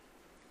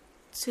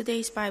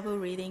Today's Bible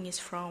reading is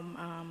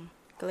from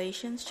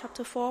Galatians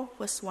chapter 4,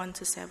 verse 1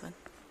 to 7.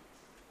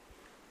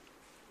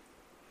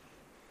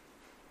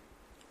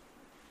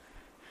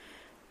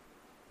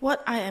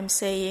 What I am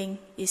saying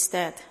is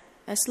that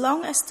as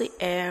long as the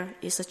heir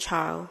is a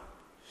child,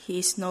 he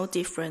is no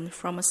different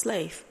from a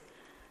slave.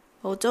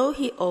 Although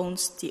he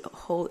owns the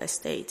whole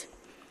estate,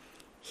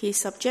 he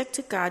is subject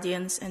to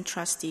guardians and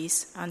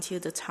trustees until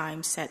the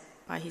time set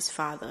by his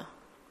father.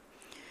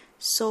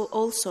 So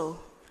also,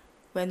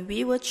 when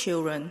we were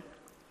children,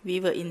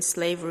 we were in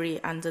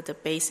slavery under the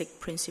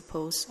basic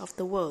principles of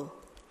the world.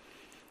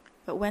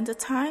 But when the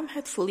time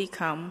had fully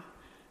come,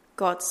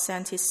 God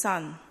sent his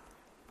Son,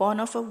 born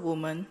of a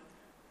woman,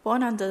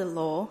 born under the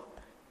law,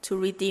 to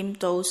redeem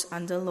those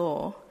under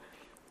law,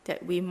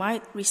 that we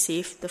might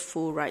receive the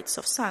full rights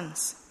of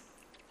sons.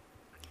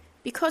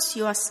 Because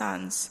you are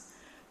sons,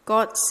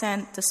 God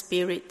sent the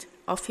Spirit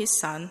of his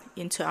Son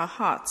into our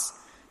hearts,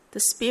 the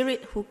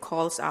Spirit who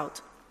calls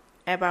out,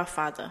 Abba,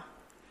 Father.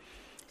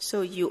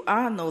 So you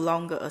are no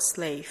longer a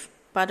slave,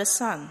 but a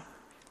son.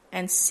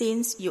 And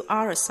since you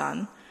are a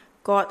son,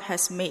 God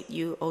has made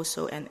you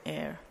also an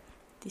heir.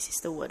 This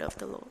is the word of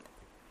the Lord.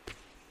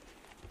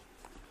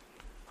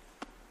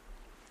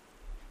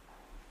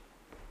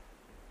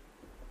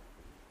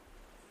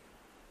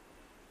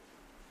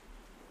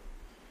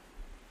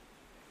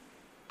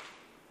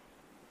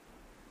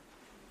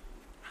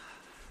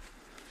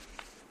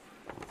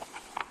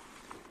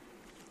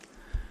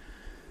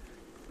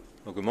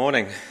 Well, good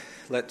morning.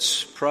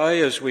 Let's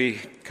pray as we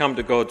come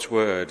to God's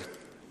word.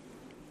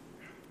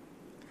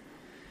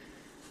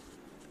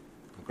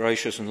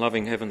 Gracious and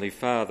loving Heavenly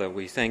Father,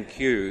 we thank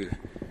you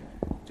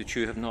that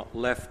you have not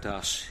left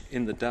us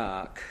in the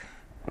dark,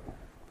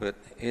 but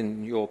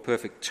in your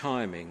perfect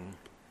timing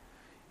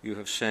you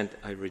have sent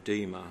a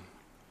Redeemer.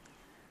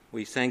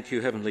 We thank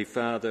you, Heavenly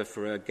Father,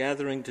 for our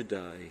gathering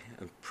today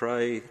and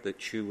pray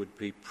that you would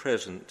be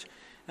present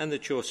and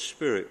that your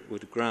Spirit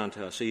would grant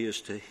us ears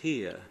to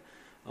hear,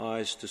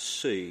 eyes to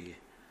see,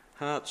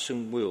 hearts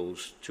and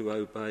wills to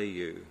obey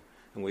you.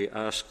 And we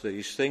ask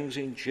these things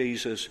in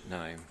Jesus'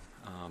 name.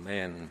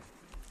 Amen.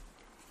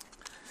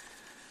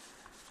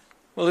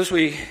 Well, as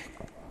we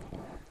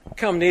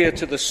come near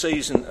to the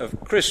season of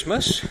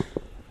Christmas,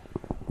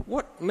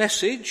 what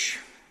message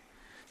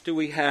do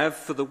we have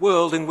for the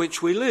world in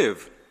which we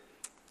live?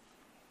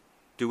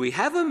 Do we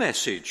have a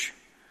message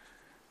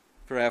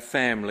for our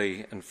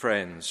family and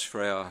friends,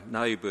 for our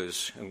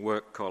neighbours and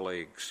work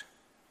colleagues?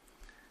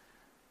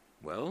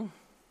 Well,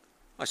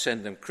 I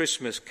send them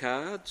Christmas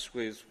cards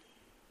with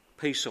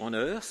peace on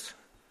earth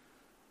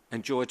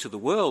and joy to the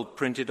world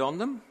printed on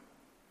them.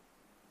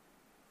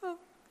 Well,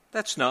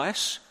 that's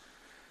nice.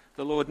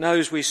 The Lord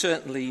knows we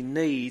certainly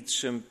need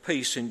some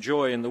peace and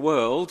joy in the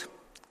world.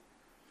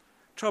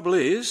 Trouble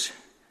is,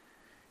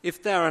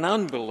 if they're an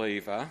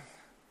unbeliever,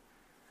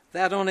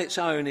 that on its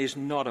own is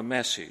not a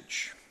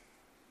message.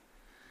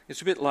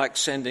 It's a bit like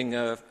sending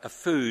a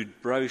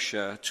food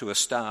brochure to a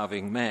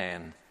starving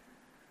man.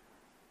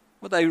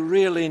 What they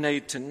really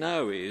need to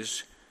know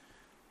is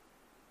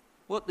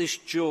what this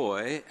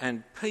joy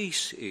and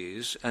peace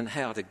is and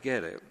how to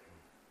get it.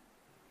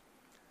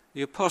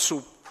 The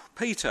Apostle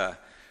Peter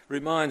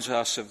reminds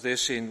us of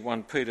this in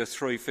 1 Peter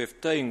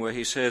 3:15, where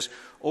he says,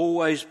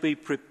 "Always be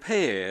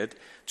prepared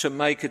to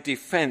make a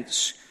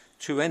defence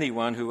to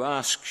anyone who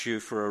asks you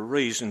for a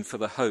reason for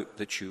the hope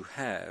that you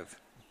have."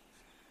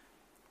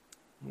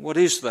 What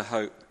is the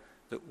hope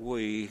that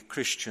we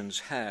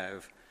Christians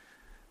have?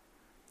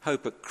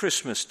 Hope at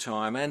Christmas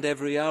time and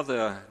every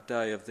other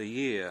day of the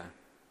year.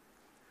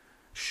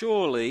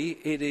 Surely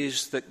it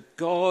is that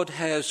God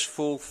has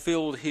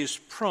fulfilled his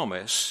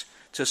promise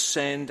to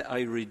send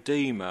a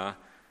Redeemer,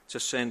 to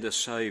send a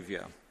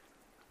Saviour.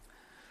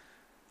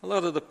 A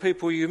lot of the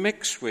people you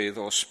mix with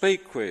or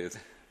speak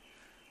with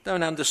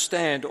don't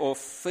understand or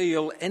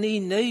feel any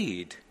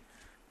need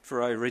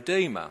for a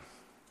Redeemer.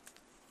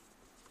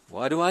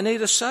 Why do I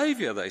need a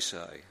Saviour, they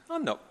say?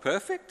 I'm not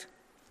perfect,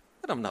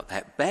 but I'm not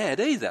that bad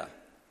either.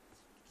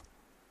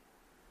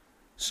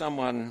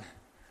 Someone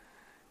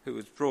who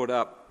was brought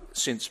up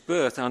since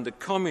birth under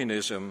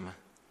communism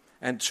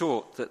and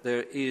taught that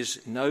there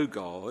is no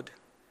God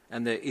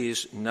and there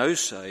is no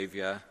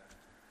Saviour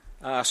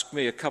asked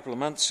me a couple of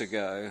months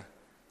ago,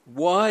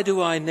 why do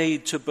I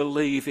need to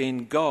believe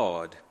in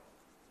God?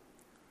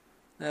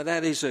 Now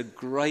that is a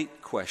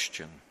great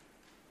question.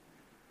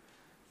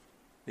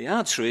 The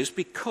answer is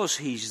because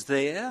he's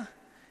there,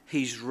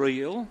 he's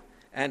real,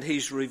 and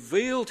he's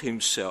revealed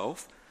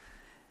himself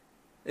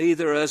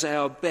either as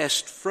our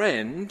best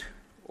friend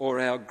or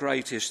our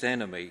greatest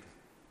enemy.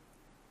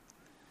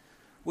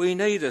 We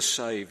need a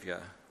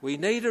saviour. We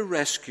need a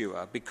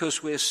rescuer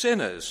because we're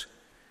sinners.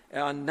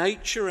 Our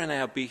nature and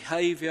our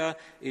behaviour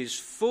is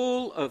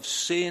full of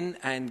sin,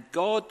 and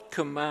God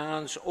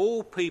commands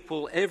all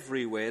people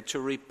everywhere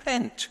to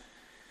repent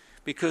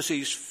because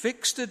he's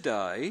fixed a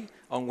day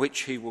on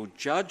which he will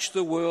judge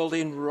the world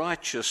in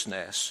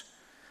righteousness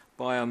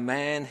by a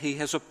man he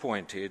has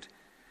appointed,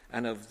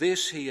 and of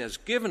this he has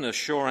given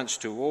assurance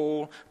to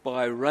all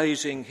by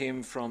raising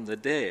him from the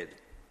dead.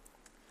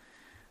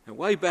 Now,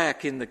 way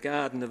back in the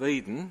Garden of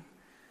Eden,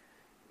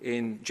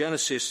 in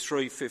Genesis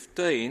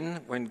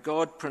 3:15, when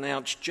God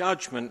pronounced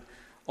judgment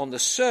on the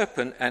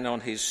serpent and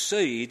on his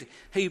seed,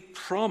 he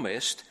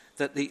promised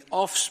that the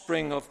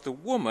offspring of the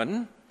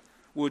woman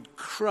would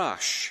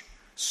crush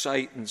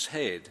Satan's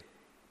head.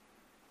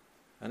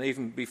 And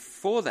even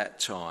before that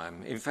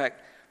time, in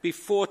fact,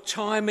 before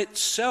time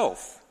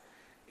itself,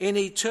 in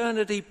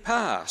eternity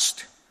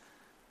past,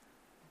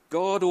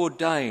 God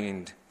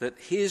ordained that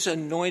his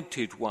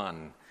anointed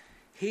one,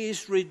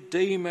 his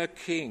Redeemer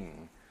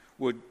King,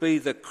 would be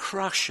the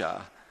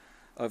crusher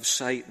of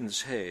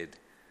Satan's head.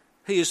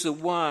 He is the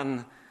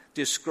one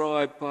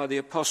described by the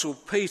Apostle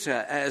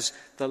Peter as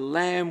the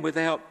Lamb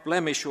without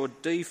blemish or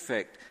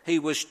defect. He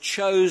was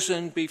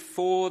chosen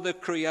before the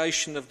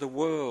creation of the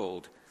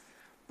world,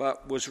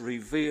 but was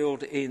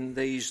revealed in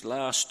these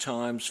last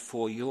times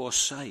for your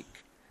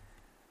sake.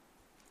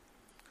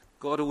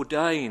 God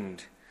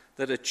ordained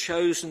that a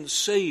chosen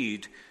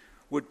seed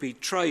would be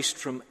traced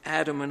from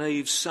Adam and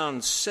Eve's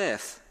son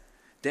Seth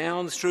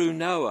down through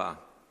Noah,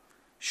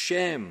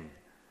 Shem,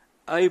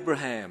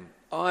 Abraham,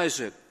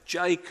 Isaac,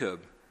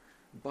 Jacob.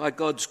 By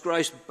God's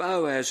grace,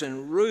 Boaz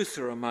and Ruth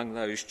are among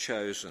those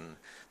chosen.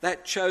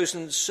 That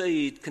chosen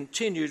seed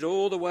continued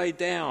all the way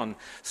down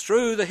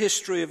through the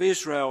history of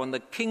Israel and the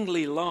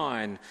kingly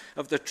line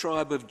of the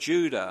tribe of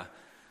Judah,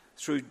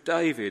 through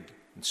David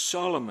and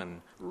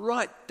Solomon,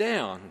 right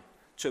down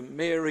to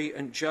Mary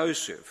and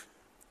Joseph.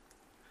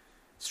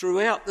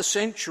 Throughout the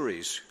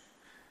centuries,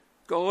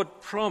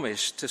 God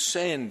promised to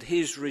send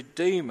his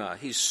Redeemer,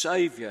 his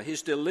Saviour,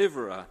 his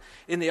Deliverer.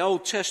 In the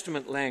Old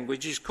Testament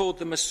language, he's called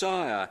the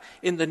Messiah.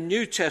 In the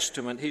New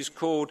Testament, he's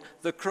called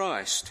the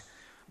Christ.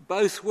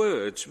 Both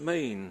words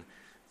mean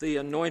the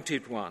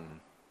Anointed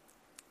One.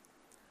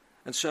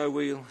 And so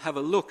we'll have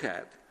a look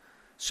at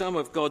some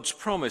of God's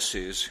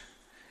promises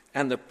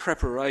and the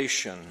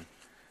preparation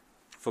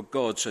for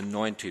God's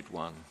Anointed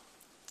One.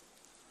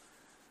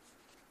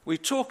 We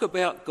talk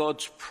about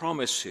God's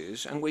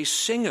promises and we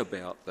sing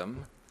about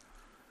them,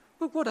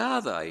 but what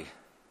are they?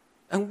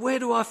 And where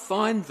do I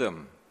find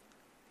them?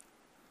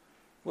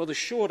 Well, the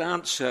short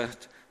answer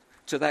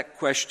to that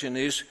question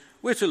is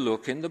we're to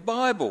look in the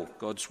Bible,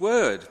 God's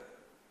Word.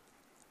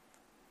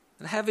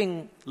 And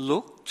having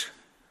looked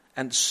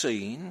and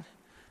seen,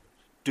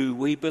 do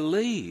we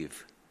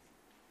believe?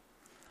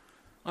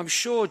 I'm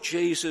sure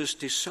Jesus'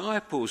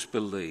 disciples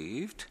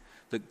believed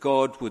that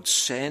God would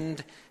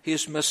send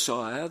his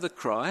Messiah, the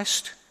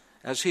Christ,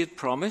 as he had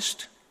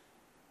promised.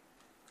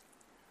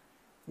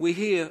 We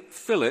hear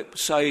Philip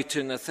say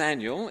to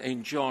Nathanael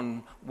in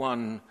John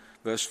 1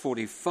 verse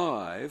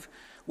 45,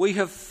 "We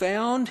have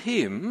found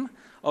him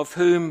of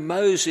whom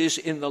Moses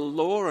in the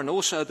law and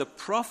also the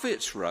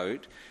prophets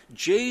wrote,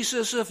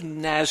 Jesus of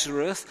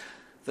Nazareth,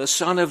 the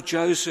son of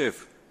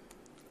Joseph."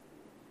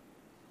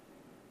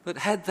 But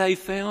had they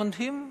found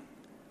him?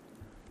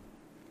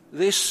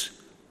 This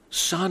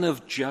son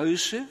of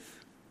Joseph?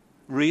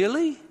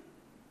 Really?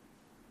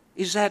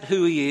 Is that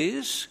who he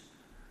is?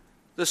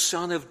 The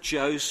son of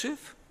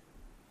Joseph?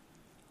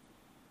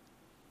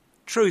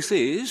 Truth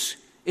is,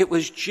 it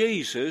was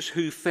Jesus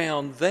who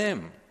found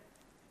them.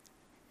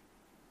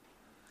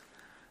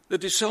 The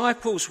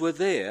disciples were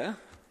there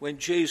when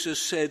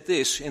Jesus said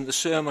this in the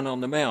Sermon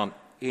on the Mount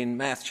in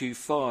Matthew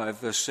 5,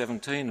 verse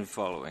 17 and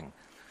following.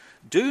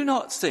 "Do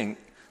not think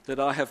that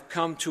I have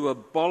come to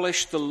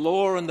abolish the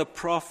law and the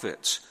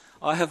prophets.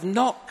 I have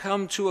not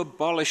come to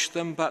abolish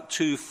them, but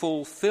to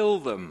fulfill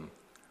them.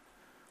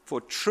 For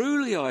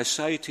truly I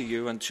say to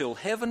you, until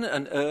heaven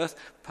and earth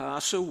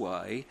pass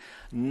away,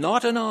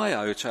 not an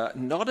iota,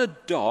 not a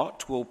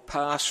dot will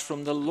pass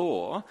from the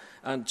law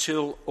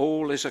until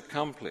all is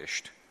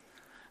accomplished."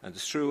 And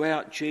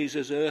throughout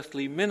Jesus'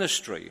 earthly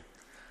ministry,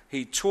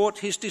 he taught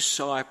his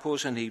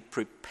disciples and he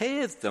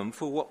prepared them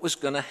for what was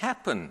going to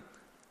happen,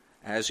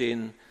 as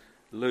in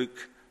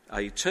Luke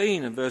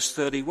 18 and verse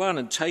 31,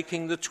 "And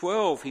taking the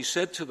 12, he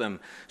said to them,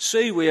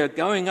 'See, we are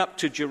going up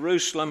to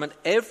Jerusalem, and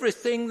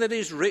everything that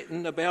is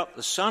written about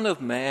the Son of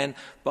Man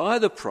by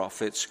the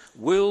prophets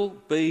will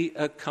be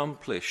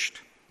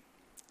accomplished.'"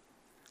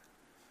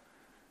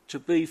 To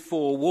be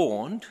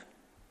forewarned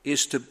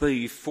is to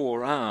be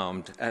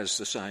forearmed, as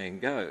the saying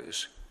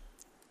goes.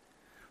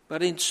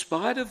 But in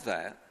spite of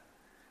that,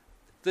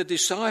 the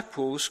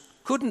disciples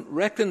couldn't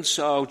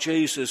reconcile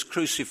Jesus'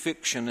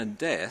 crucifixion and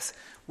death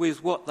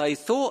with what they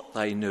thought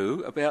they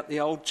knew about the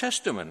Old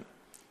Testament.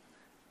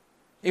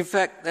 In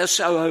fact, they're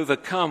so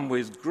overcome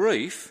with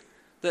grief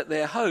that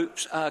their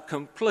hopes are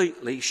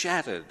completely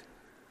shattered.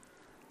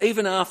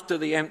 Even after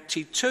the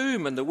empty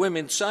tomb and the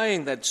women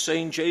saying they'd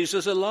seen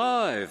Jesus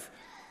alive,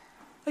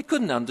 they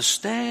couldn't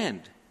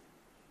understand.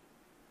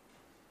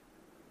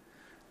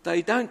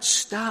 They don't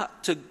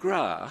start to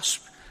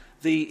grasp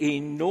the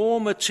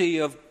enormity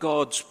of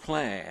God's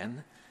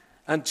plan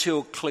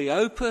until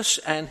Cleopas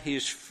and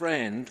his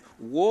friend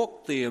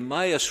walk the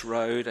Emmaus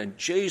road and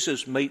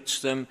Jesus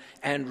meets them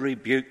and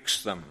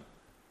rebukes them.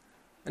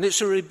 And it's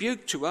a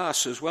rebuke to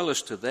us as well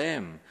as to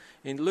them.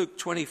 In Luke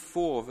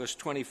 24, verse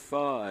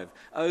 25,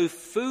 "O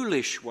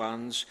foolish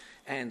ones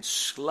and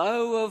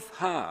slow of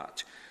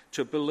heart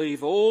to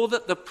believe all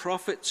that the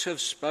prophets have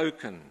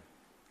spoken."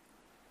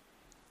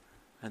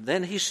 And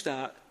then he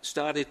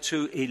started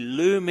to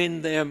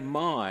illumine their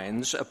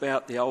minds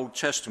about the Old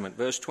Testament.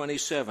 Verse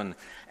 27,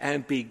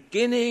 "And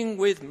beginning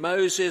with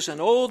Moses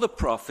and all the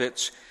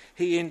prophets,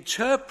 he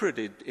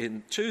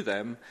interpreted to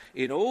them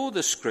in all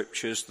the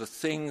scriptures the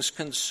things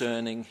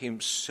concerning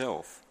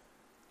himself."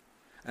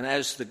 And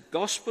as the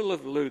Gospel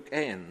of Luke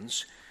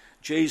ends,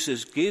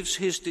 Jesus gives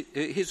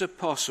his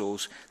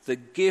apostles the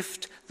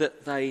gift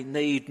that they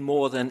need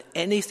more than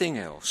anything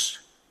else.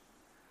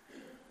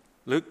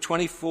 Luke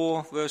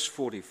 24, verse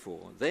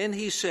 44, "Then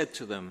he said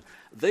to them,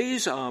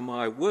 'These are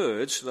my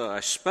words that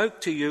I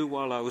spoke to you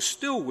while I was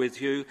still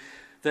with you,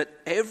 that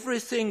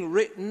everything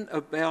written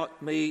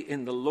about me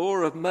in the law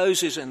of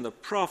Moses and the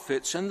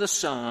prophets and the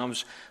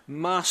Psalms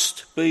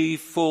must be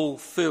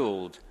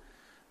fulfilled.'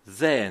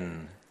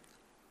 Then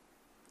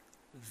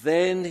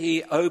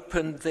he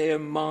opened their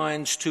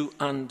minds to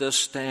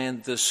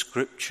understand the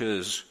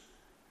scriptures."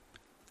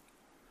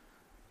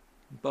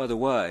 By the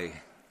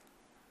way,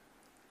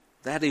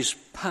 that is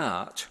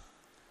part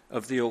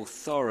of the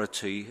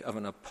authority of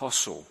an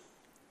apostle.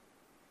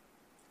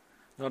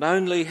 Not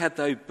only had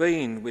they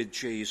been with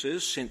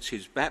Jesus since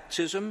his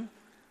baptism,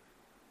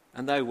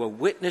 and they were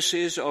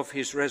witnesses of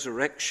his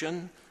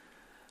resurrection,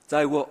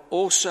 they were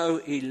also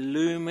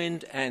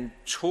illumined and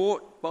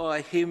taught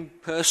by him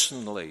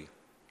personally.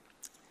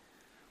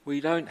 We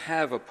don't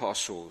have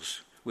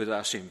apostles with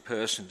us in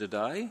person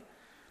today,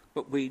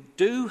 but we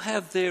do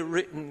have their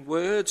written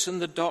words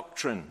and the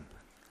doctrine.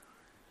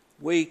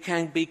 We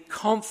can be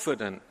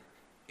confident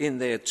in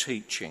their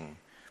teaching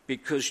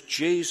because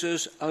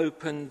Jesus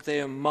opened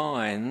their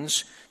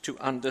minds to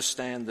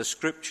understand the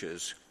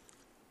scriptures,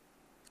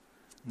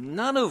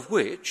 none of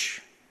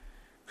which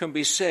can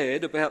be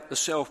said about the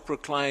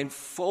self-proclaimed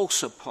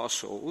false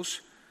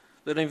apostles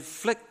that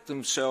inflict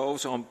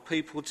themselves on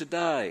people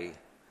today.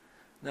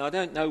 Now, I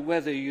don't know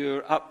whether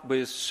you're up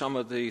with some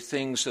of the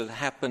things that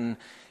happen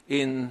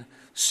in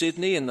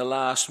Sydney in the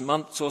last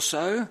month or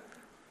so,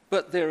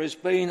 but there has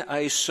been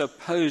a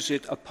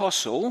supposed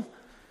apostle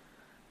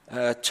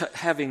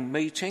having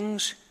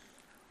meetings,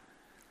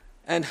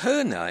 and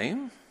her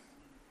name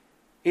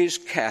is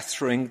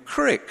Catherine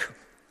Crick,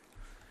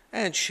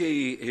 and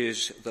she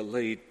is the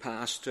lead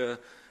pastor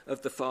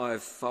of the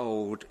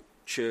Fivefold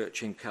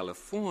Church in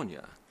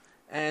California,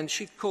 and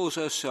she calls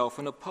herself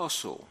an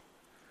apostle.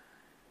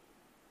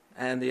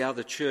 And the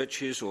other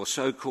churches or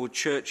so-called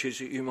churches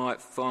that you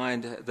might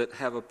find that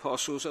have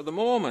apostles are the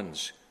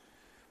Mormons.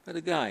 But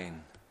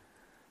again,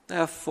 they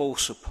are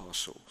false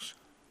apostles.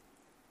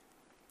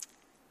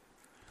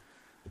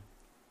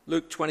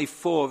 Luke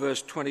 24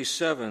 verse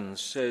 27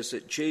 says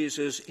that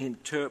Jesus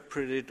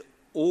interpreted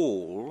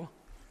all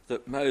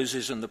that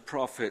Moses and the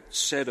prophets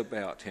said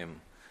about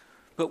him.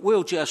 But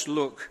we'll just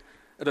look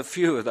at a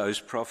few of those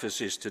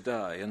prophecies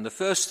today. And the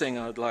first thing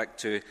I'd like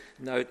to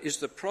note is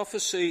the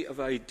prophecy of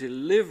a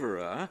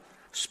deliverer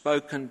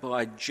spoken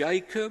by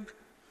Jacob,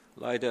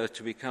 later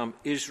to become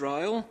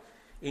Israel,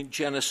 in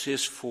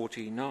Genesis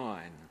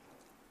 49,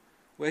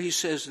 where he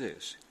says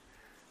this: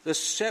 "The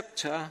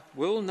scepter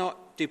will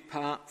not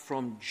depart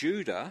from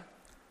Judah,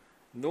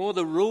 nor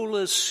the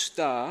ruler's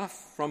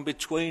staff from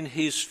between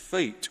his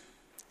feet,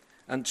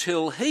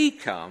 until he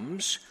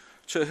comes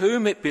to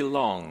whom it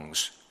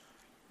belongs,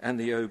 and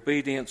the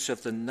obedience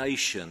of the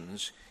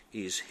nations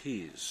is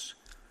his."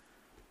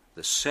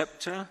 The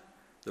scepter,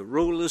 the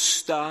ruler's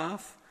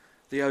staff,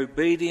 the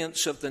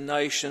obedience of the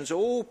nations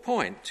all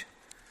point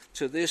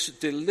to this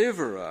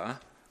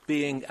deliverer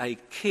being a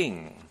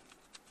king.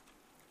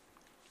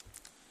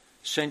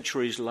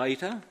 Centuries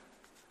later,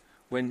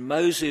 when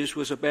Moses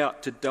was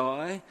about to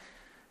die,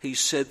 he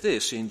said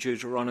this in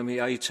Deuteronomy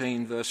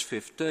 18 verse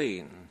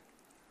 15: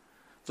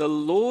 "The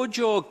Lord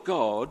your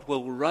God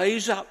will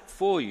raise up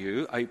for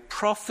you a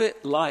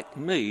prophet like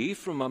me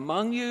from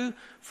among you,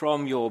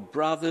 from your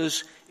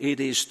brothers.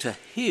 It is to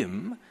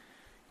him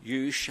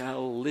you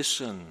shall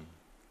listen."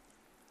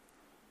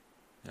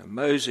 Now,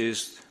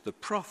 Moses, the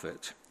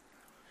prophet,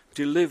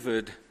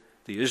 delivered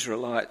the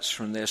Israelites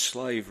from their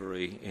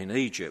slavery in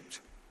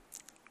Egypt.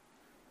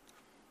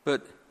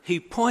 But he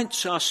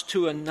points us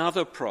to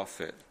another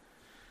prophet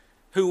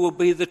who will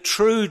be the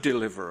true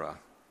deliverer.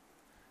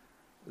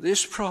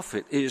 This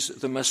prophet is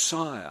the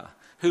Messiah,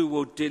 who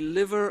will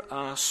deliver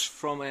us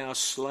from our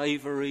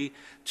slavery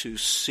to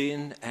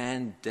sin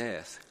and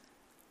death.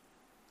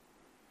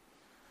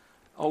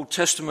 Old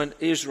Testament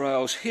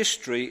Israel's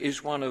history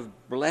is one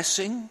of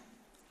blessing,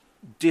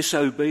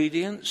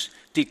 disobedience,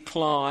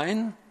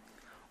 decline,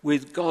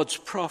 with God's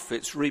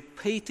prophets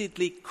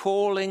repeatedly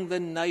calling the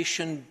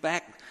nation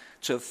back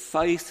to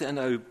faith and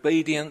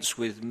obedience,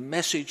 with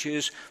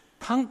messages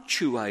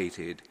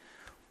punctuated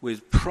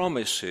with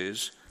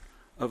promises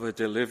of a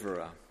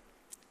deliverer.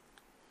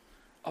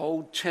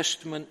 Old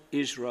Testament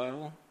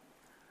Israel,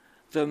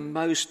 the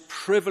most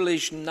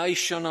privileged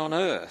nation on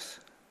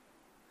earth,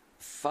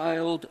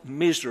 failed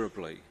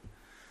miserably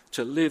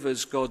to live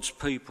as God's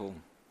people.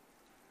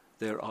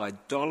 Their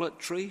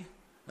idolatry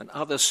and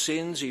other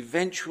sins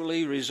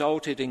eventually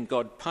resulted in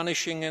God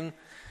punishing them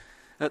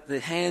at the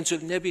hands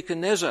of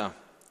Nebuchadnezzar,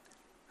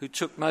 who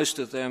took most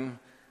of them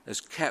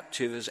as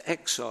captive, as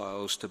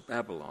exiles to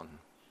Babylon.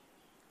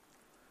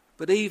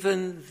 But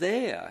even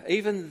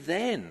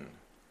then,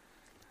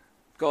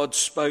 God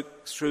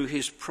spoke through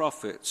his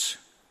prophets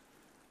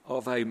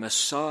of a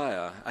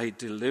Messiah, a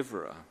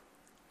deliverer.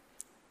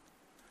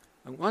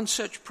 And one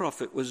such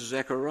prophet was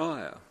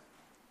Zechariah,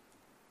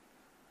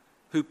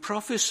 who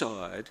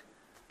prophesied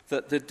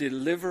that the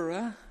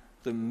deliverer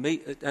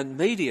and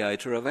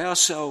mediator of our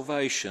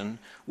salvation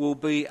will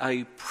be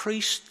a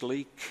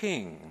priestly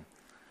king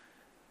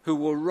who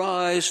will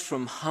rise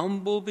from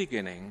humble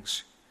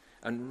beginnings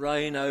and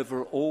reign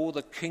over all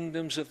the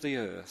kingdoms of the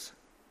earth.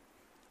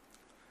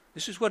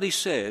 This is what he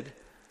said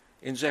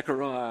in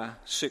Zechariah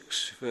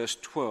 6, verse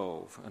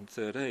 12 and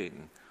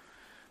 13.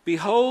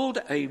 Behold,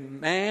 a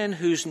man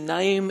whose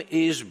name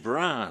is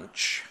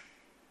Branch,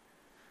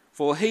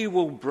 for he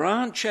will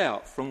branch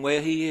out from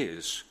where he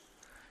is.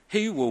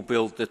 He will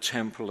build the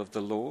temple of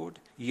the Lord.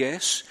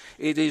 Yes,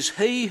 it is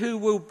he who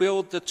will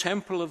build the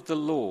temple of the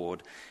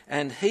Lord,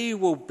 and he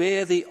will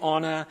bear the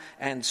honour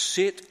and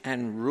sit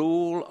and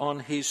rule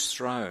on his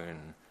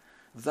throne.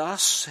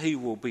 Thus he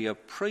will be a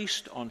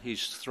priest on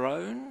his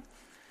throne,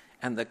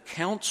 and the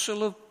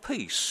council of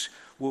peace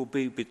will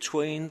be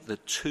between the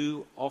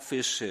two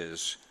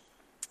offices.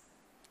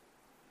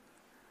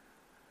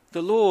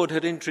 The Lord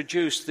had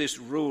introduced this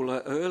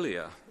ruler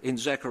earlier in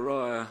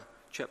Zechariah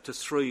chapter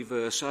 3,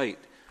 verse 8,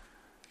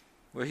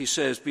 where he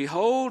says,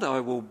 Behold, I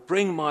will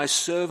bring my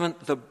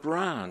servant the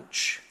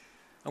branch.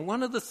 And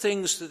one of the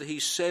things that he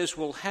says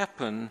will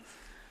happen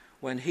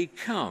when he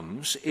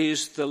comes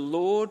is the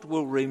Lord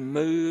will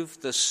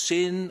remove the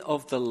sin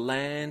of the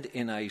land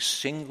in a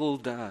single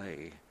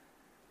day.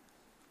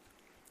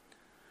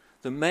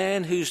 The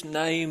man whose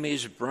name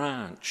is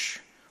Branch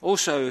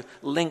also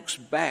links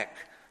back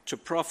to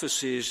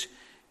prophecies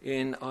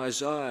in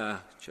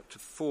Isaiah chapter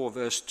 4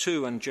 verse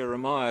 2 and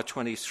Jeremiah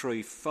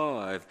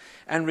 23:5,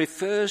 and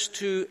refers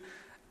to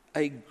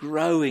a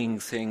growing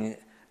thing,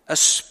 a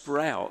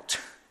sprout,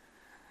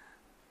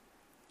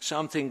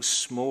 something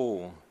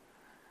small,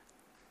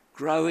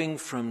 growing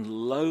from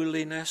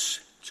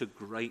lowliness to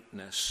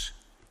greatness.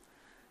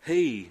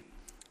 He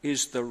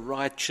is the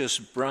righteous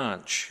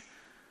branch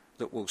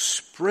that will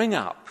spring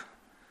up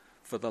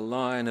for the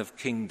line of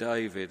King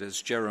David,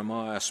 as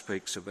Jeremiah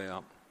speaks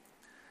about.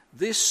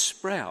 This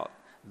sprout,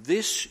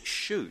 this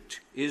shoot,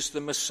 is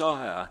the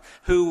Messiah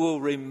who will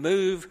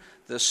remove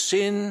the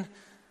sin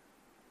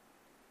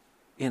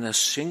in a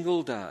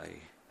single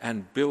day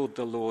and build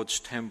the Lord's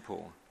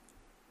temple.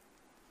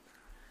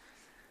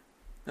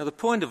 Now, the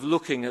point of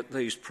looking at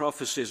these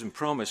prophecies and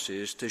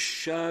promises is to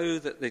show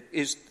that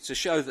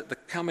the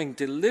coming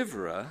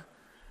deliverer,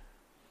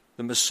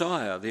 the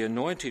Messiah, the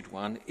anointed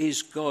one,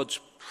 is God's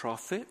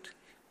prophet,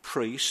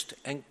 priest,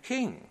 and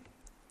king.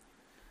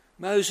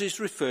 Moses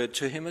referred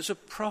to him as a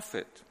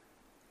prophet.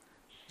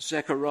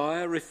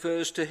 Zechariah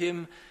refers to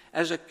him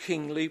as a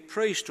kingly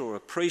priest, or a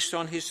priest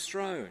on his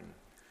throne.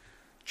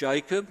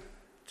 Jacob,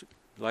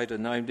 later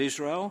named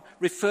Israel,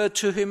 referred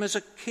to him as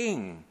a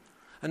king.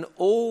 And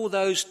all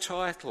those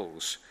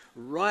titles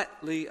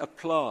rightly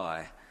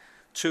apply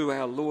to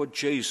our Lord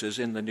Jesus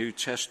in the New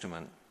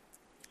Testament.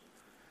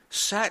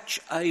 Such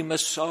a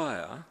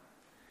Messiah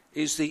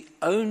is the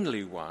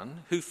only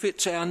one who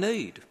fits our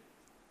need.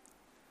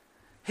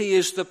 He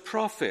is the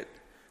prophet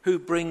who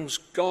brings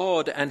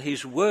God and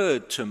his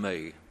word to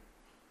me.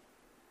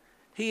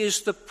 He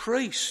is the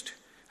priest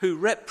who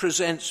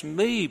represents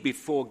me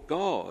before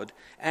God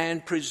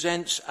and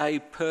presents a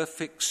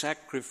perfect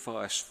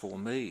sacrifice for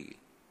me.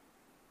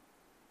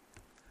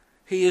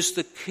 He is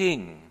the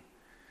king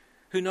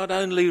who not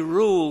only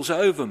rules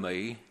over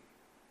me,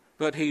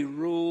 but he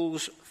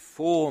rules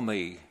for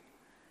me,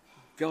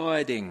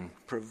 guiding,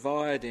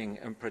 providing,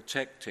 and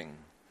protecting.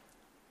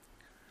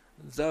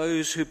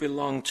 Those who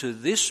belong to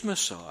this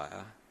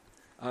Messiah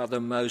are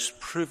the most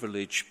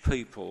privileged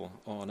people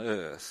on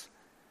earth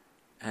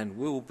and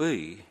will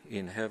be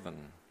in heaven.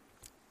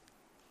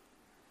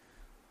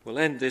 We'll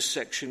end this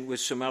section with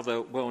some other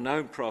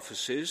well-known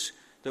prophecies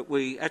that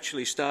we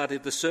actually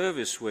started the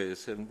service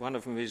with, and one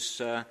of them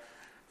is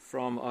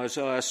from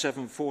Isaiah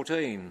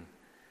 7:14.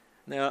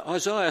 Now,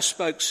 Isaiah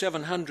spoke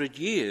 700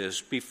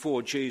 years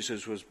before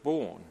Jesus was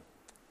born.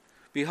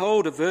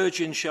 Behold, a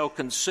virgin shall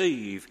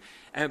conceive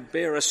and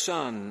bear a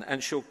son,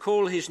 and shall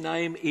call his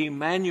name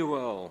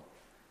Emmanuel.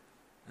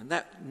 And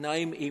that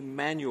name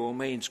Emmanuel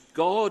means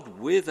God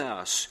with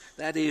us.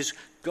 That is,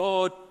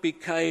 God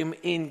became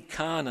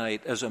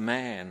incarnate as a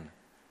man.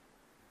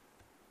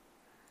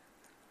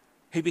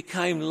 He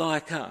became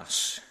like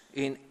us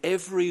in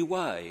every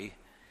way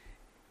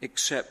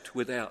except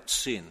without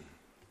sin.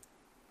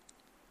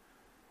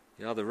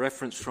 The other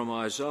reference from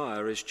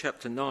Isaiah is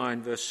chapter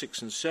 9, verse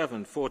 6 and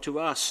 7. For to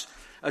us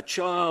a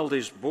child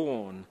is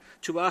born,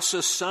 to us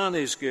a son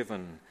is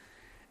given,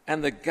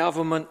 and the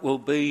government will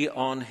be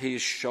on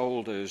his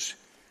shoulders,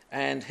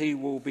 and he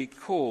will be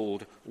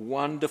called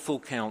Wonderful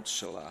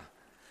Counselor,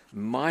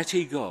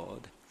 Mighty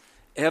God,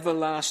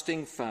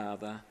 Everlasting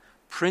Father,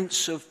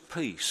 Prince of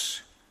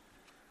Peace.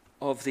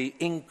 Of the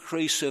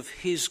increase of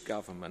his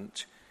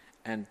government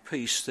and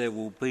peace there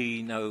will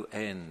be no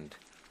end.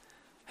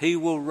 He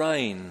will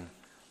reign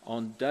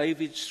on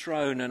David's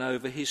throne and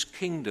over his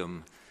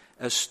kingdom,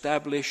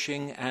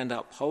 establishing and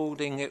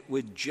upholding it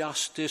with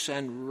justice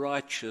and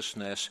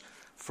righteousness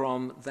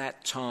from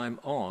that time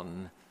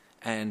on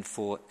and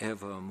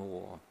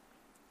forevermore.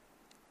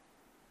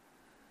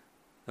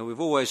 Now, we've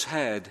always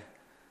had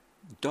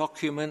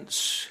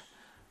documents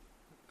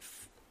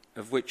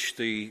of which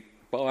the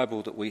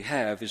Bible that we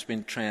have has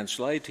been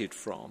translated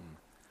from.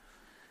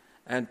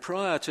 And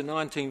prior to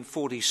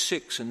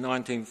 1946 and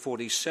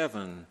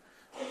 1947,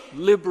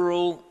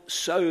 liberal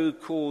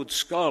so-called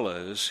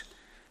scholars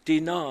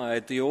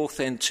denied the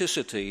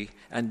authenticity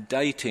and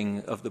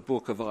dating of the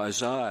book of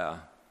Isaiah.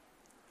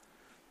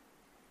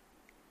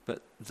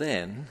 But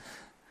then,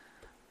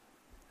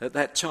 at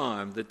that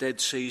time, the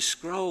Dead Sea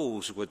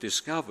Scrolls were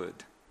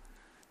discovered.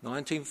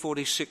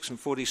 1946 and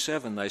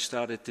 47, they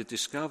started to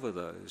discover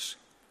those.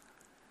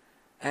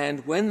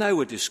 And when they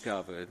were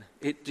discovered,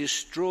 it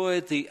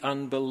destroyed the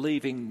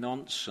unbelieving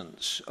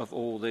nonsense of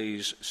all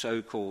these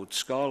so-called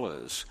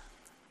scholars.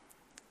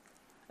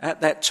 At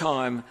that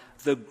time,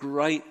 the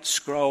great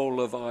scroll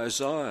of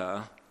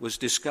Isaiah was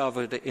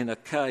discovered in a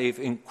cave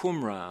in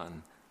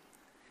Qumran.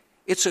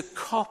 It's a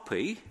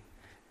copy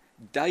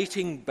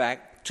dating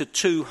back to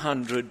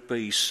 200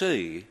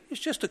 BC.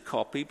 It's just a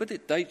copy, but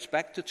it dates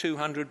back to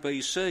 200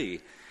 BC.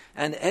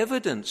 And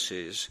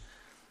evidences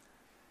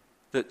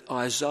that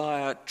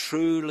Isaiah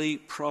truly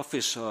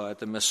prophesied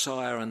the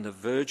Messiah and the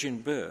virgin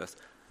birth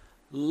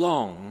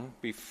long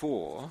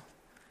before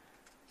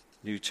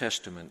New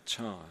Testament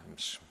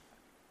times.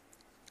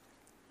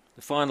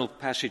 The final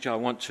passage I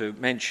want to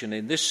mention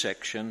in this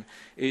section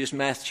is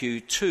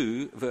Matthew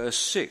 2, verse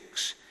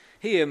 6.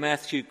 Here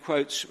Matthew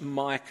quotes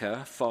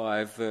Micah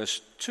 5,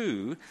 verse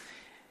 2,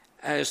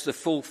 as the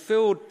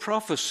fulfilled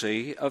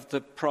prophecy of the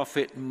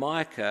prophet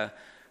Micah,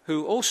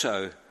 who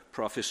also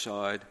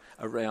prophesied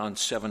around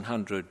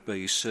 700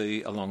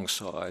 BC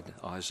alongside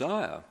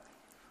Isaiah.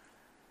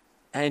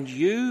 And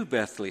you,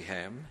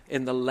 Bethlehem,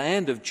 in the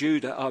land of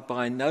Judah, are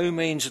by no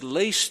means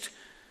least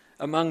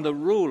among the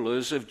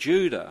rulers of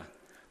Judah,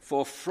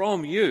 for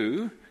from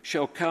you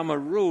shall come a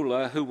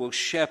ruler who will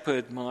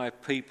shepherd my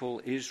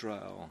people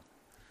Israel.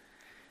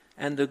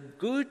 And the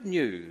good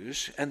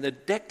news and the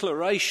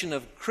declaration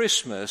of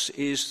Christmas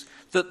is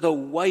that the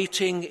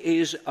waiting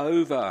is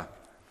over.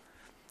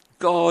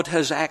 God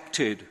has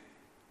acted.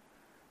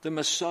 The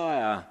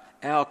Messiah,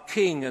 our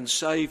King and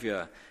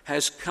Saviour,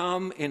 has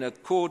come in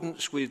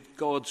accordance with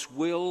God's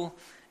will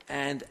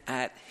and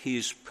at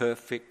his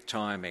perfect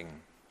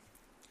timing.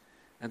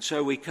 And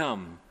so we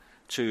come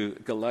to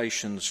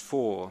Galatians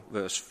 4,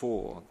 verse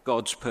 4,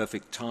 God's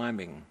perfect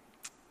timing.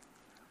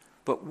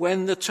 But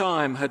when the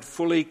time had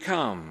fully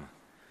come,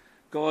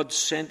 God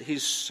sent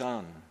his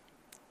Son.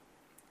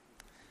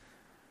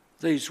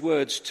 These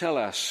words tell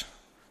us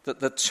that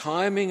the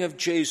timing of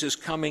Jesus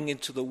coming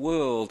into the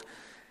world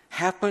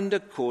happened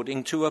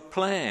according to a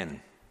plan,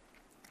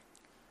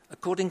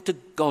 according to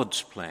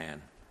God's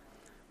plan.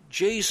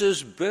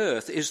 Jesus'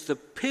 birth is the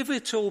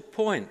pivotal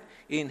point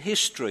in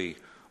history.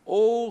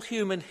 All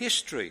human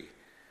history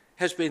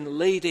has been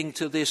leading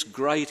to this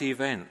great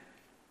event.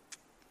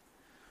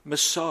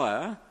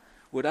 Messiah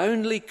would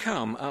only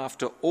come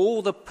after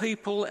all the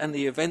people and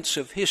the events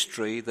of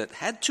history that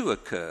had to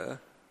occur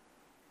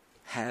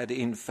had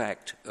in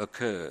fact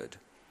occurred.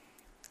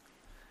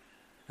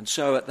 And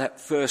so at that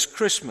first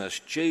Christmas,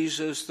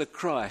 Jesus the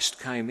Christ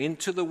came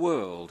into the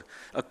world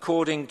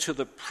according to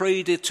the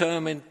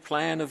predetermined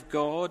plan of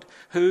God,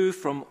 who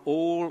from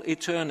all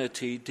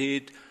eternity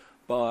did,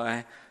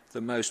 by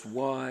the most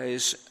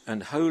wise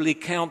and holy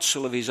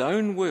counsel of his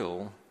own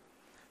will,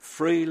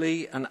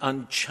 freely and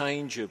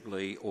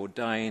unchangeably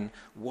ordain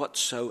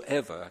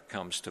whatsoever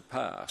comes to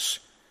pass.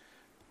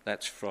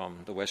 That's from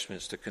the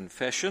Westminster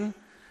Confession,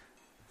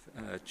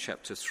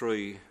 chapter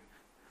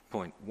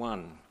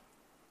 3.1.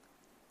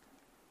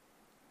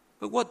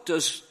 But what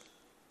does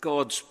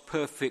God's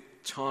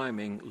perfect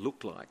timing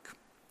look like?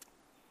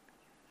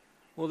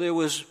 Well, there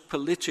was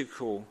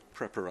political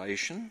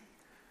preparation.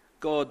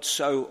 God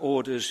so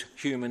orders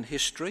human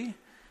history.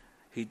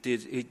 He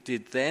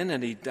did then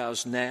and he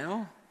does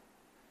now.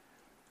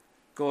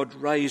 God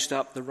raised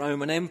up the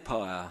Roman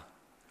Empire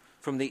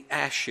from the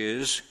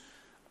ashes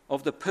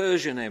of the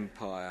Persian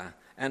Empire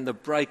and the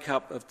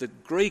breakup of the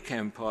Greek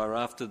Empire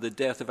after the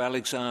death of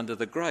Alexander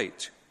the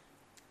Great.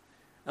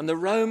 And the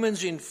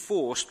Romans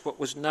enforced what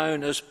was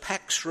known as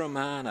Pax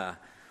Romana,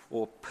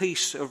 or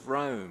Peace of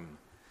Rome,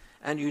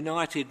 and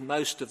united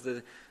most of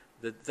the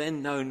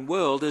then known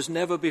world as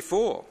never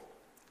before.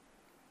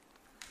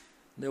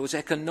 There was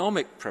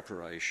economic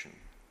preparation.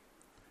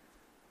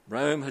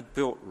 Rome had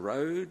built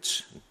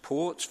roads and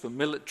ports for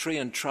military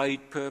and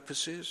trade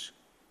purposes.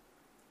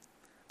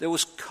 There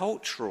was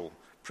cultural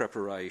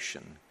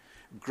preparation.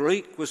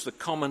 Greek was the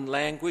common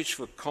language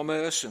for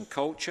commerce and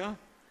culture.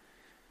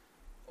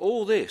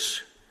 All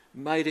this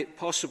made it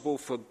possible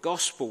for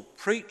gospel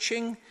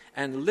preaching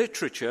and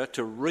literature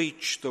to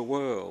reach the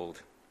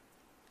world.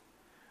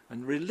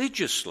 And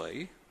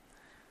religiously,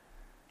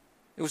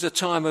 it was a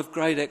time of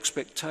great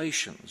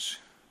expectations.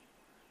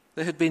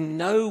 There had been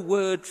no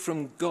word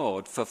from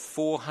God for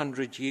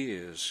 400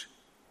 years.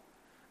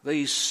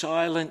 These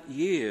silent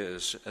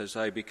years, as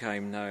they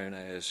became known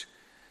as,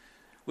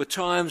 were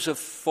times of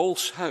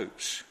false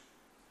hopes,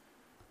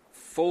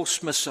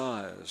 false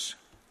messiahs.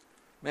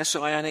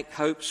 Messianic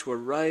hopes were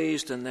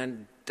raised and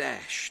then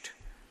dashed.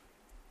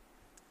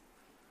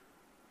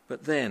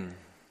 But then,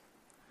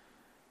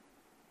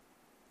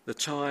 the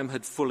time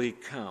had fully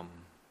come.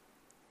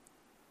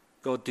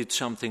 God did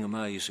something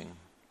amazing.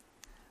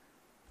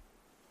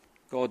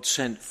 God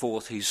sent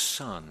forth his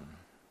Son.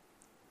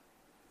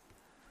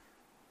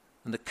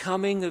 And the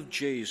coming of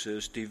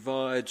Jesus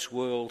divides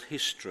world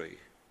history.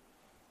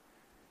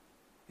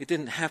 It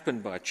didn't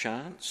happen by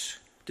chance.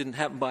 It didn't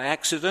happen by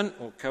accident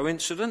or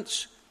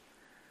coincidence.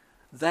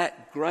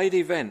 That great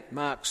event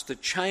marks the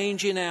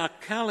change in our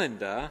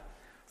calendar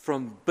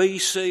from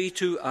BC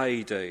to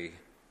AD,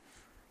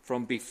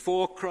 from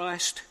before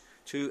Christ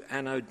to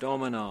Anno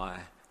Domini,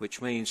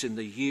 which means in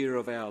the year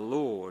of our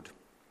Lord.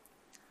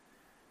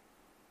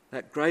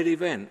 That great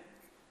event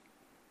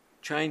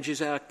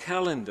changes our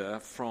calendar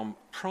from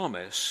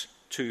promise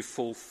to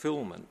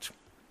fulfillment.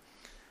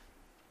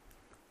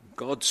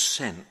 God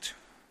sent,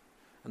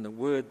 and the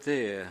word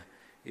there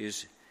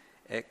is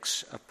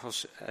ex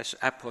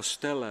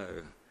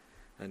apostello,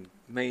 and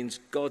means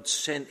God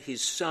sent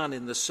his Son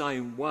in the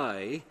same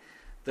way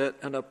that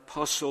an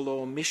apostle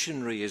or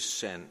missionary is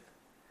sent.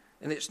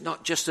 And it's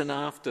not just an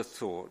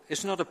afterthought.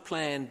 It's not a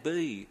plan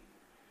B.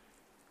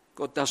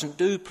 God doesn't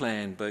do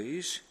plan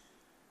Bs.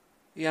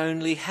 He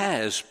only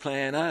has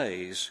plan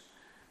As,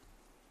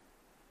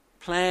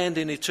 planned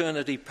in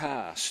eternity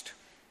past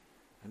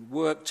and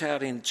worked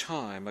out in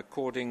time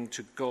according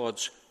to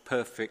God's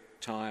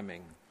perfect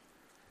timing.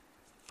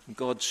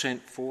 God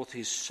sent forth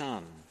his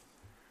Son,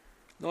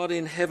 not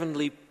in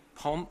heavenly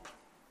pomp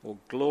or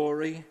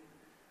glory,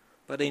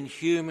 but in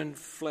human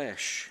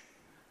flesh,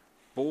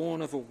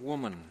 born of a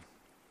woman.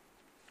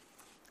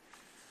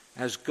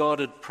 As God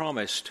had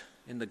promised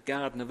in the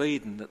Garden of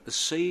Eden that the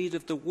seed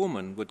of the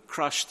woman would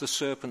crush the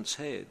serpent's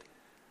head,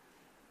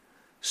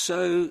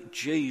 so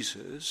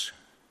Jesus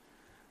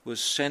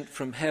was sent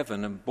from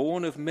heaven and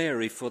born of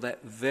Mary for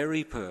that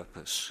very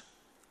purpose.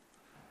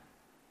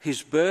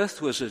 His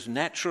birth was as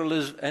natural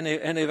as any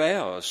of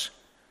ours,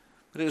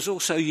 but it was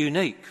also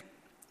unique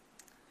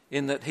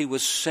in that he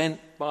was sent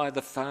by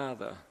the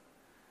Father.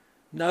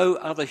 No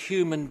other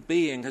human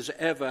being has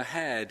ever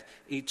had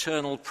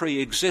eternal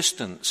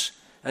pre-existence,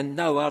 and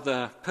no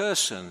other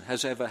person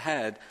has ever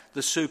had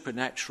the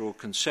supernatural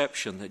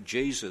conception that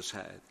Jesus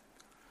had.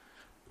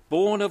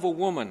 Born of a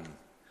woman,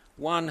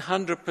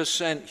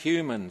 100%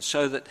 human,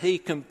 so that he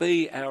can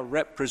be our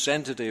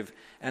representative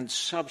and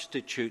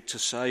substitute to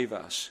save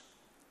us.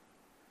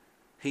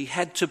 He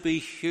had to be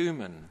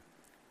human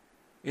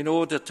in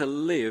order to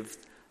live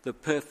the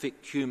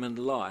perfect human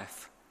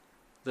life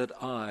that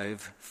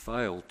I've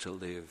failed to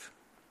live.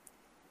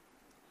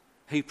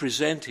 He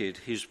presented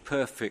his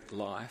perfect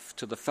life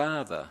to the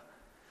Father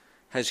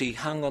as he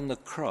hung on the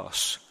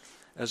cross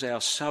as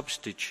our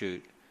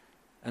substitute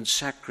and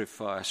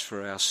sacrifice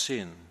for our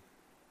sin.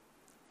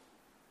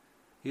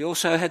 He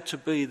also had to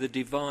be the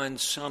divine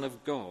Son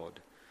of God,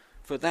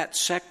 for that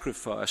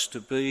sacrifice to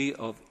be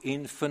of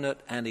infinite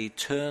and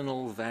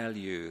eternal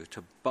value,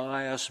 to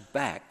buy us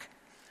back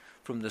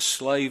from the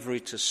slavery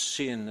to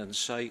sin and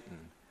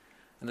Satan,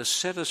 and to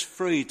set us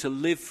free to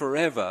live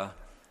forever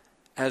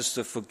as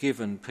the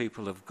forgiven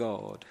people of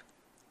God.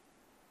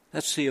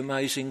 That's the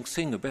amazing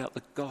thing about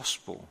the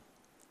gospel.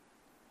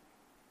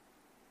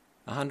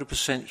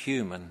 100%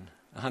 human,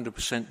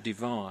 100%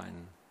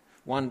 divine,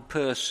 one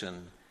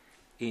person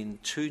in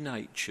two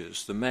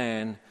natures, the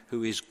man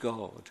who is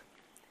God.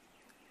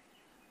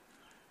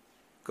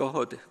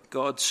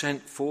 God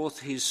sent forth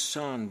his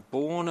Son,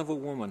 born of a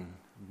woman,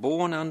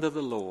 born under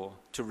the law,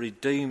 to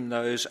redeem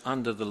those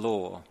under the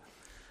law.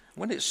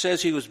 When it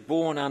says he was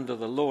born under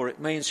the law, it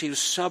means he was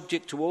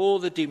subject to all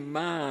the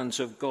demands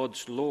of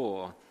God's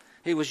law.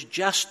 He was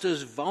just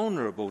as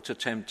vulnerable to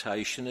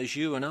temptation as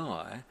you and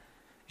I,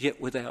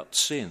 yet without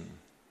sin.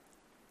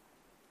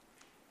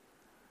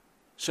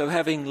 So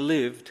having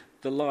lived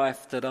the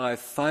life that I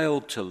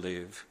failed to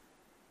live,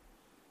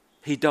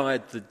 he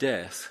died the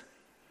death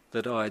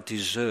that I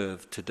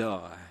deserved to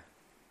die.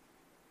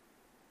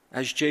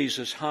 As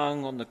Jesus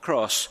hung on the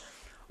cross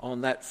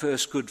on that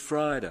first Good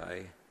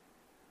Friday,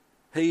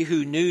 he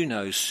who knew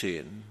no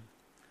sin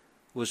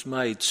was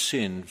made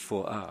sin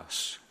for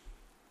us.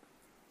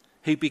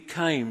 He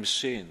became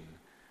sin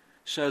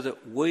so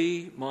that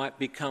we might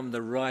become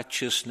the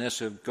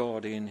righteousness of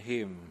God in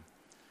him.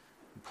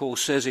 Paul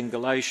says in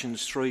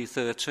Galatians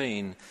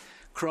 3:13,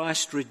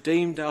 Christ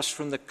redeemed us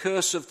from the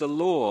curse of the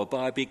law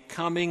by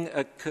becoming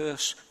a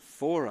curse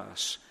for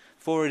us.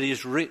 For it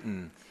is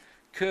written,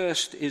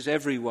 Cursed is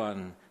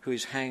everyone who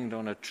is hanged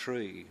on a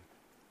tree.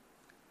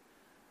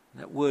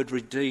 That word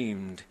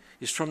redeemed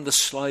is from the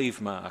slave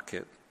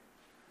market.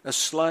 A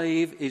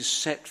slave is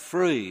set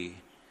free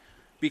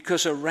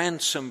because a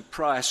ransom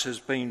price has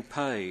been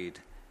paid.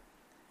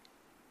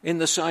 In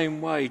the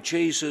same way,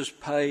 Jesus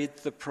paid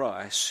the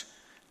price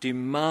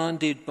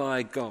demanded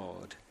by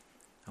God.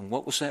 And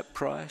what was that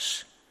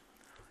price?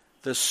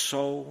 The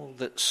soul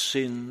that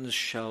sins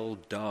shall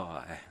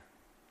die.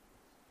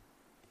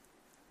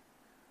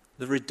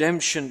 The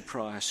redemption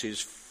price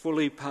is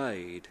fully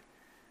paid,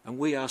 and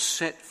we are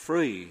set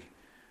free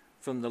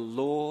from the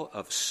law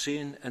of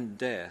sin and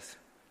death.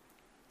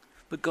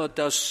 But God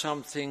does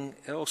something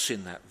else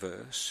in that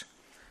verse.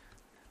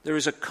 There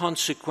is a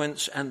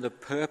consequence and the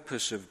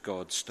purpose of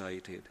God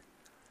stated.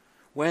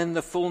 When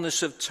the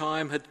fullness of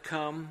time had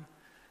come,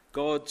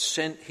 God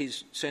sent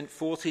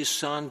forth his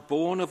Son,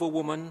 born of a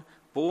woman,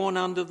 born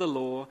under the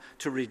law,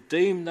 to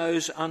redeem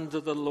those under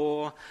the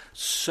law,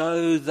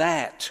 so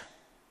that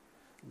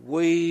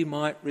we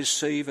might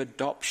receive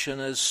adoption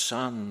as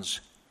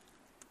sons.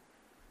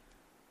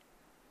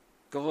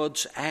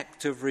 God's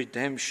act of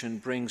redemption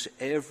brings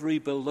every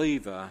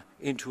believer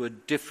into a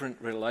different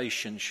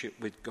relationship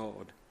with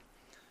God.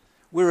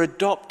 We're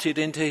adopted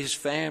into his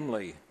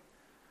family.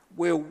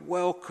 We're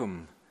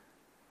welcome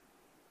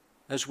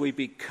as we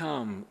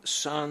become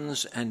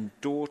sons and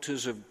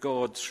daughters of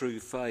God through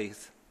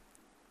faith.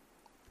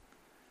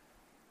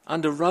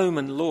 Under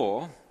Roman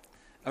law,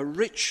 a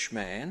rich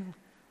man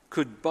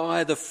could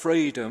buy the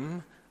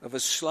freedom of a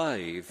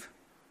slave,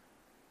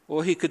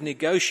 or he could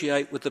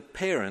negotiate with the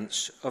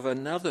parents of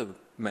another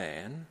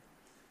man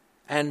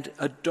and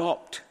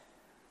adopt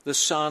the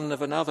son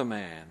of another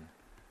man.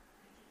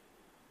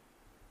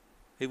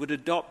 He would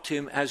adopt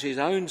him as his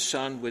own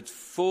son with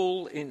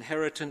full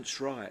inheritance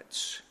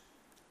rights.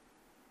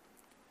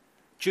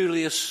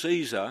 Julius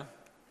Caesar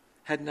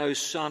had no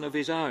son of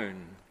his own,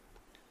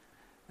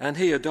 and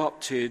he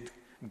adopted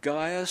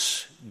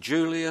Gaius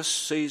Julius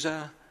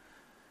Caesar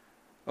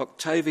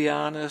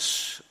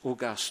Octavianus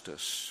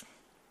Augustus.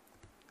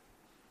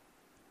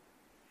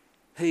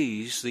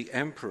 He's the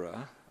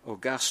Emperor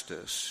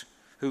Augustus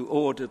who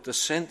ordered the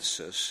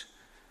census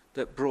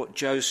that brought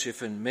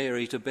Joseph and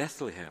Mary to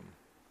Bethlehem.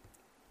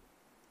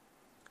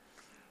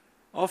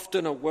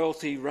 Often a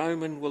wealthy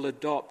Roman will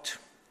adopt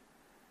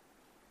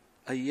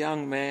a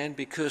young man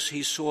because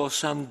he saw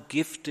some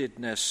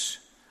giftedness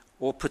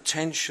or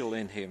potential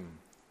in him,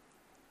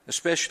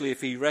 especially if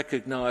he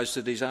recognised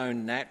that his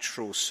own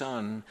natural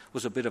son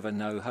was a bit of a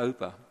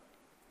no-hoper.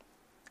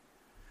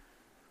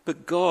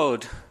 But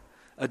God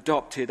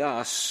adopted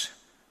us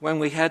when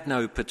we had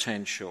no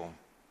potential,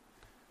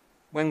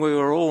 when we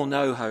were all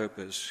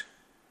no-hopers,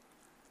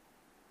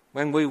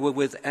 when we were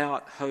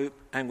without hope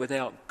and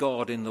without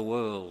God in the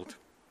world.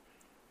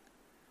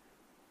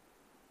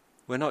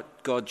 We're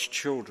not God's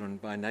children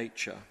by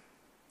nature.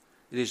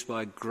 It is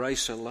by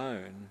grace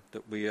alone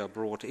that we are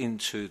brought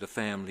into the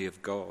family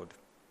of God.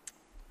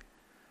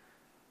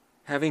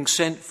 Having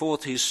sent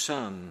forth his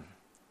Son,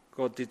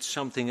 God did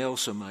something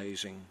else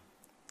amazing.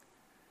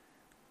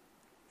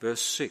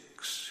 Verse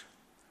 6,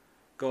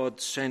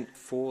 God sent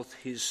forth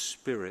his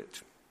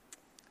Spirit.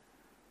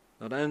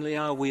 Not only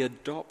are we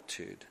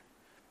adopted,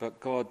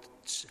 but God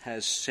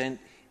has sent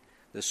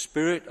the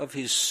Spirit of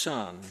his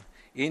Son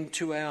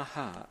into our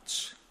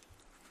hearts.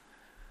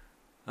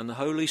 And the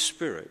Holy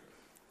Spirit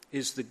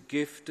is the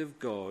gift of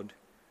God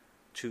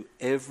to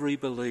every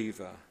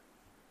believer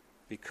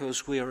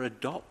because we are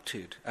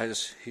adopted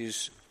as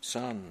his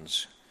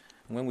sons.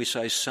 And when we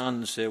say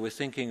sons there, we're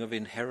thinking of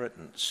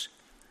inheritance.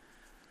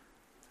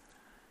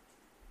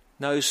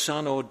 No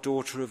son or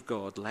daughter of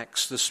God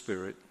lacks the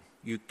Spirit.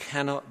 You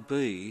cannot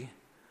be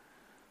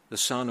the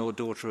son or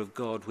daughter of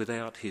God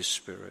without his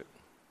Spirit.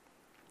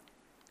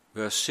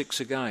 Verse 6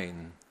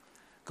 again,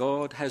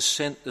 God has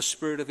sent the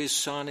Spirit of his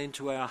Son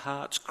into our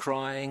hearts,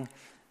 crying,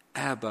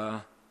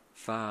 Abba,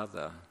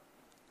 Father.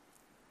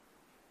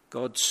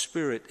 God's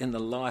Spirit in the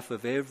life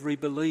of every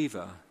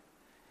believer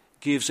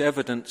gives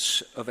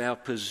evidence of our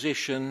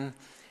position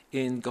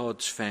in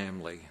God's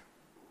family.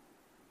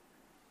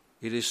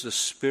 It is the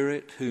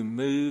Spirit who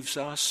moves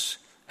us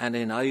and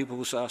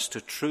enables us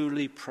to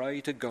truly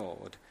pray to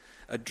God,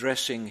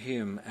 addressing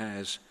him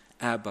as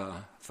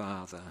Abba,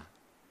 Father.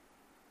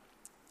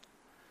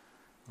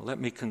 Let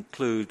me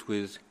conclude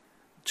with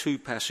two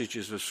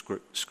passages of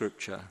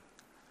Scripture.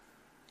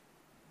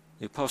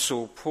 The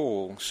Apostle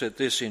Paul said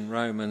this in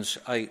Romans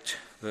 8,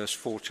 verse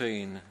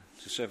 14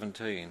 to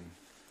 17.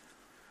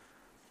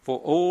 For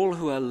all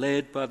who are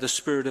led by the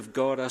Spirit of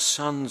God are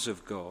sons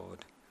of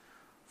God.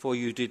 For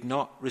you did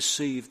not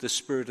receive the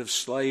spirit of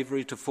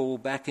slavery to fall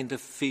back into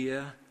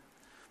fear,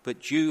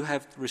 but you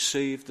have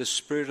received the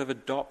spirit of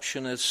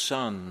adoption as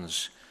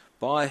sons,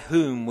 by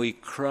whom we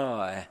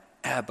cry,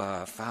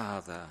 Abba,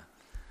 Father.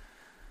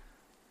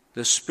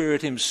 The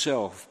Spirit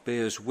himself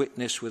bears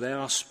witness with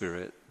our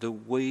spirit that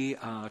we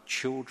are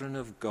children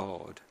of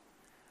God.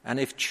 And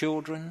if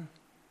children,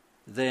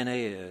 then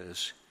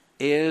heirs,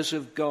 heirs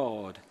of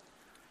God,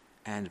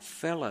 and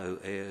fellow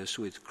heirs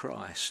with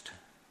Christ,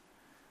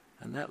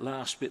 And that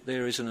last bit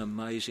there is an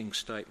amazing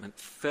statement.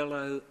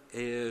 Fellow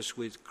heirs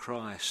with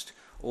Christ.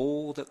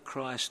 All that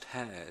Christ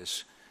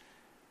has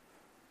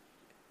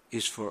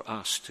is for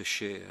us to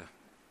share.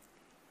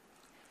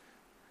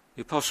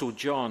 The Apostle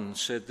John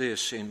said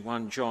this in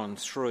 1 John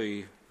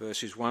 3,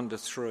 verses 1 to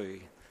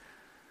 3.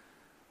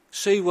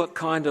 See what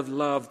kind of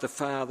love the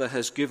Father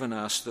has given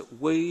us,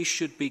 that we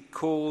should be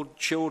called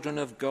children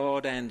of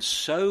God, and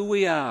so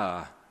we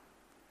are.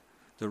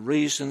 The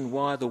reason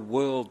why the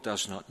world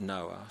does not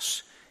know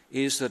us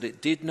is that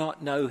it did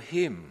not know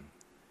him.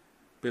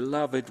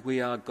 Beloved,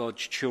 we are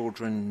God's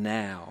children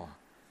now,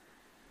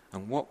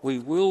 and what we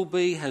will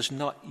be has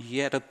not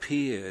yet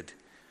appeared.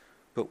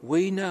 But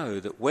we know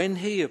that when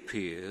he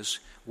appears,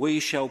 we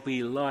shall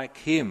be like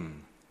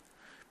him,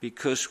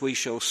 because we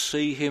shall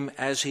see him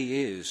as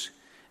he is.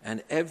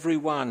 And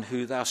everyone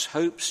who thus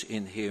hopes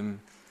in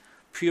him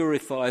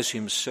purifies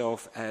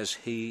himself as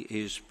he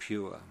is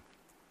pure.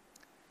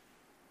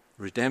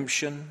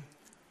 Redemption,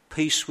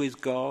 peace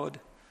with God,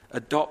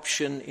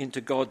 adoption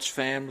into God's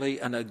family,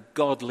 and a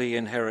godly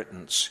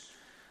inheritance.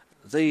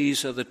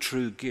 These are the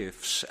true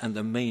gifts and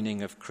the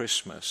meaning of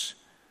Christmas.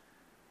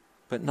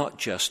 But not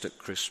just at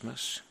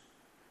Christmas.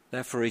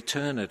 They're for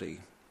eternity.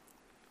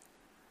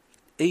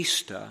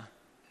 Easter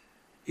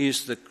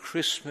is the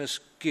Christmas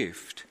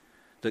gift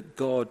that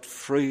God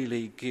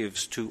freely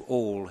gives to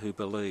all who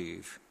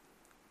believe.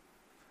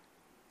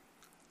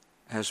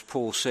 As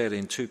Paul said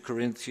in 2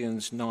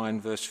 Corinthians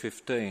 9 verse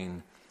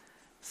 15,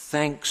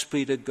 thanks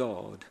be to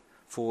God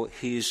for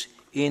his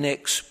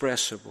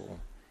inexpressible,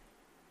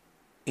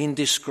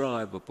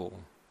 indescribable,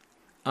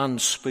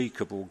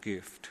 unspeakable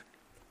gift.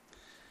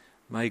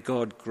 May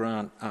God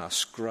grant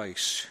us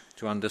grace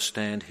to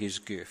understand his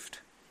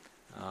gift.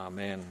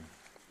 Amen.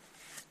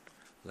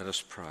 Let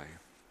us pray.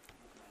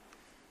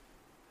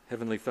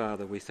 Heavenly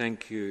Father, we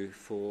thank you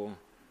for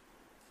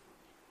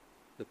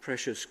the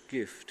precious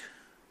gift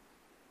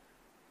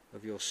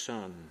of your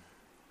Son.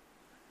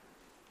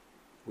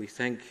 We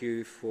thank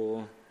you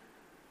for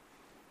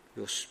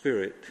your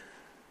Spirit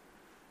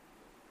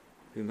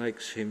who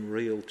makes him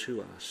real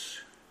to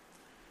us.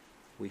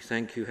 We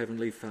thank you,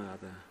 Heavenly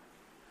Father,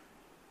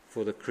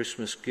 for the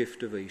Christmas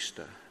gift of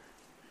Easter.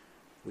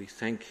 We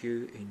thank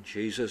you in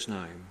Jesus'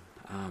 name.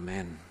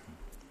 Amen.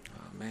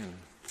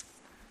 Amen.